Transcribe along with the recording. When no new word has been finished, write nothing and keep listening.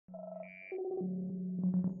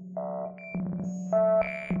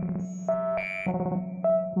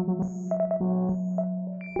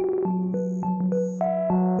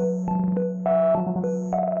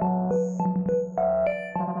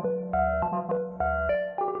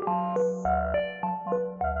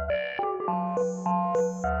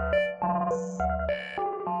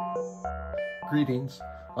Greetings,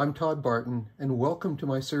 I'm Todd Barton, and welcome to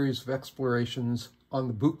my series of explorations on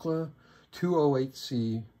the Buchla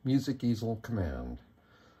 208C Music Easel Command.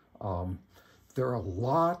 There are a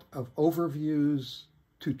lot of overviews,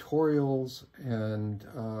 tutorials, and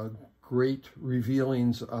great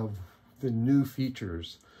revealings of the new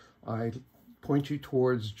features. I point you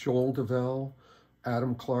towards Joel Davel,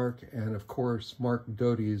 Adam Clark, and of course Marc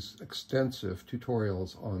Doty's extensive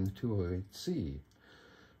tutorials on the 208C.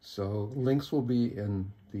 So links will be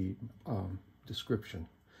in the description.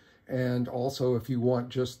 And also, if you want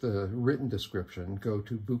just the written description, go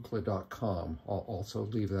to Buchla.com. I'll also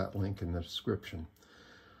leave that link in the description.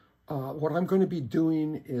 What I'm going to be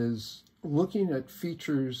doing is looking at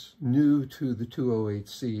features new to the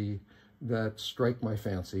 208C that strike my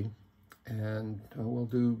fancy, and we'll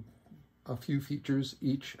do a few features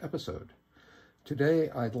each episode. Today,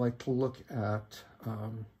 I'd like to look at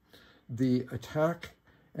the attack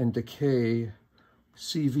and decay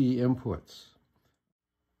CV inputs.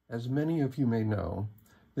 As many of you may know,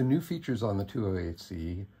 the new features on the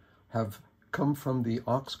 208C have come from the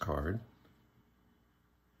aux card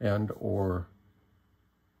and or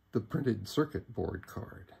the printed circuit board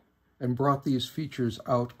card and brought these features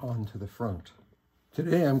out onto the front.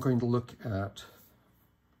 Today I'm going to look at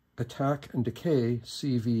attack and decay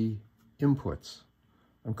CV inputs.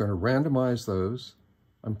 I'm going to randomize those.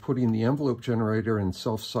 I'm putting the envelope generator in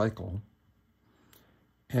self-cycle,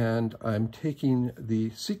 and I'm taking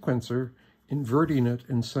the sequencer, inverting it,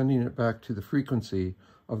 and sending it back to the frequency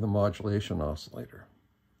of the modulation oscillator.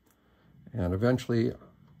 And eventually,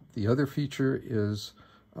 the other feature is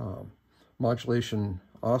modulation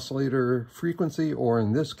oscillator frequency, or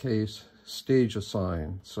in this case, stage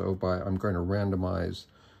assign. So I'm going to randomize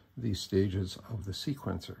the stages of the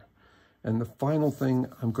sequencer. And the final thing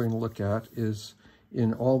I'm going to look at is,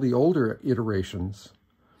 in all the older iterations,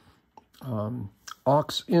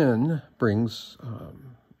 aux in brings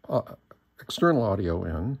external audio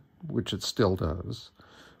in, which it still does.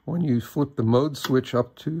 When you flip the mode switch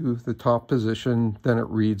up to the top position, then it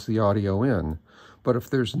reads the audio in. But if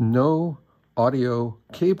there's no audio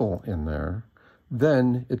cable in there,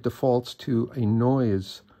 then it defaults to a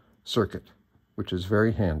noise circuit, which is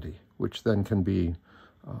very handy, which then can be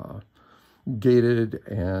gated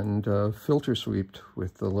and filter sweeped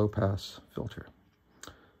with the low-pass filter.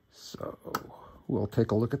 So we'll take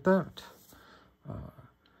a look at that.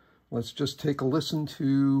 Let's just take a listen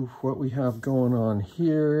to what we have going on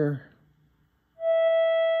here.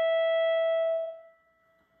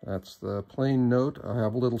 That's the plain note. I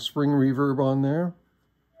have a little spring reverb on there.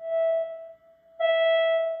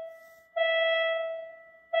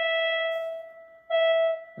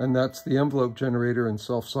 And that's the envelope generator in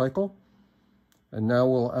self-cycle. And now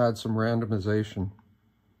we'll add some randomization.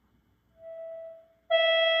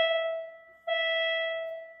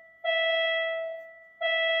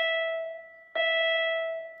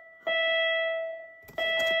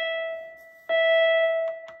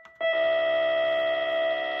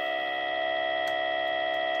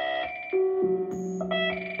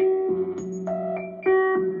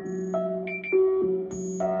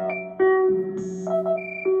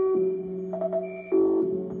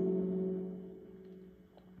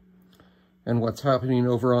 And what's happening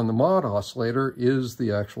over on the mod oscillator is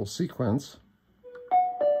the actual sequence.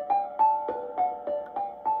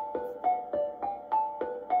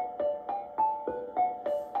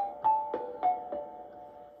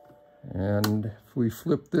 And if we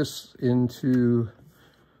flip this into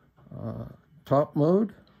top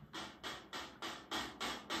mode,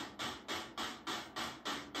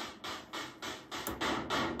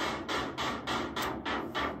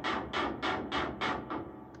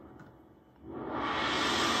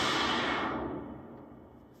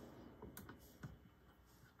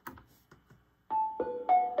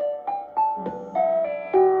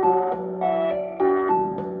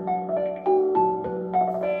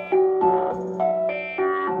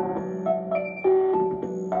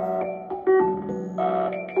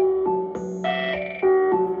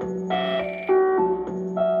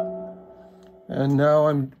 and now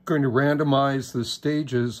I'm going to randomize the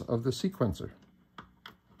stages of the sequencer.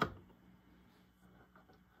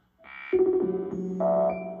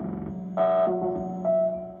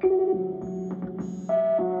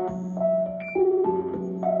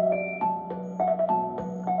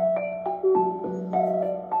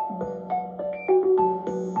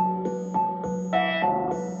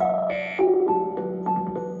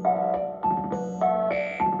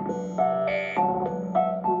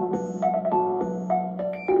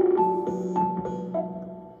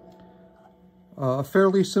 A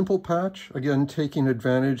fairly simple patch, again taking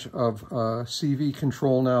advantage of CV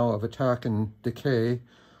control now of attack and decay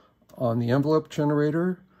on the envelope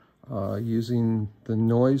generator, using the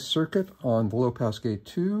noise circuit on the low-pass gate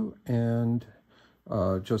 2 and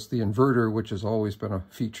just the inverter, which has always been a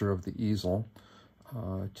feature of the Easel,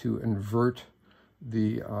 to invert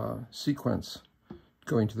the sequence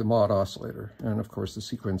going to the mod oscillator. And of course the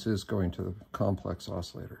sequence is going to the complex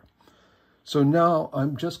oscillator. So now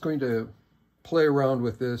I'm just going to play around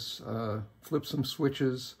with this, flip some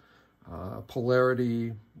switches,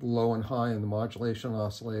 polarity low and high in the modulation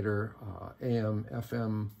oscillator, AM,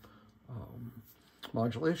 FM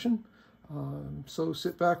modulation. So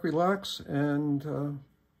sit back, relax, and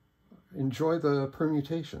enjoy the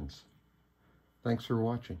permutations. Thanks for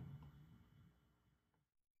watching.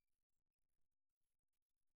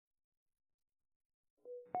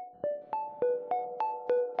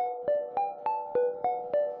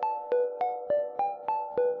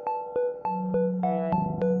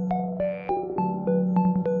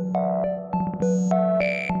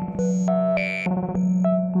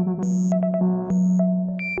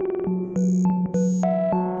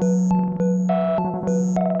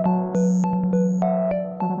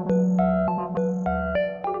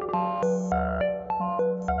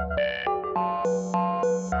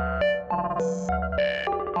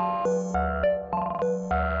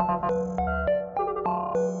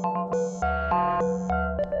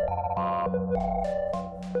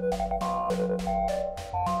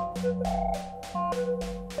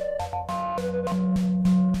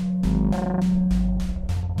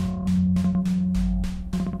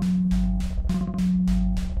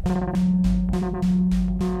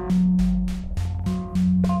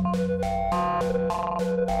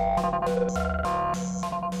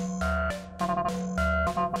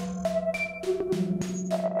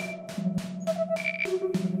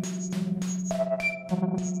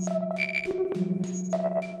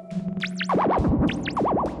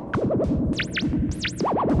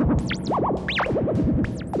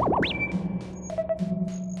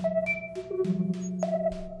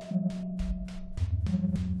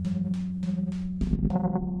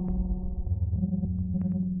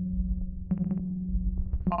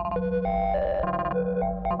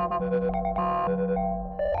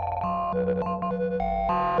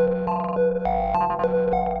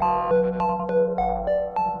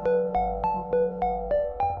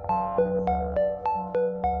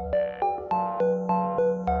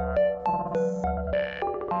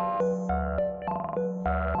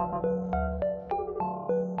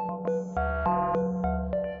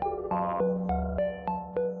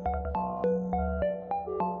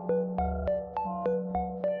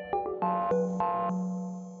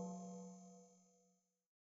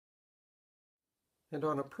 And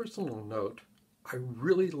on a personal note, I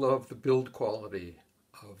really love the build quality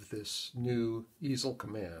of this new Easel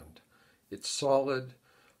command. It's solid,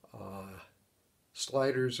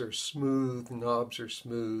 sliders are smooth, knobs are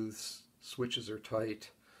smooth, switches are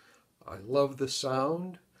tight. I love the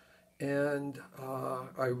sound, and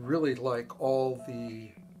I really like all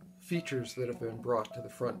the features that have been brought to the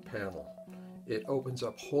front panel. It opens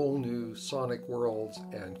up whole new sonic worlds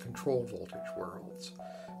and control voltage worlds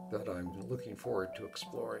that I'm looking forward to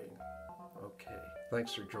exploring. Okay,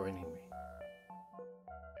 thanks for joining me.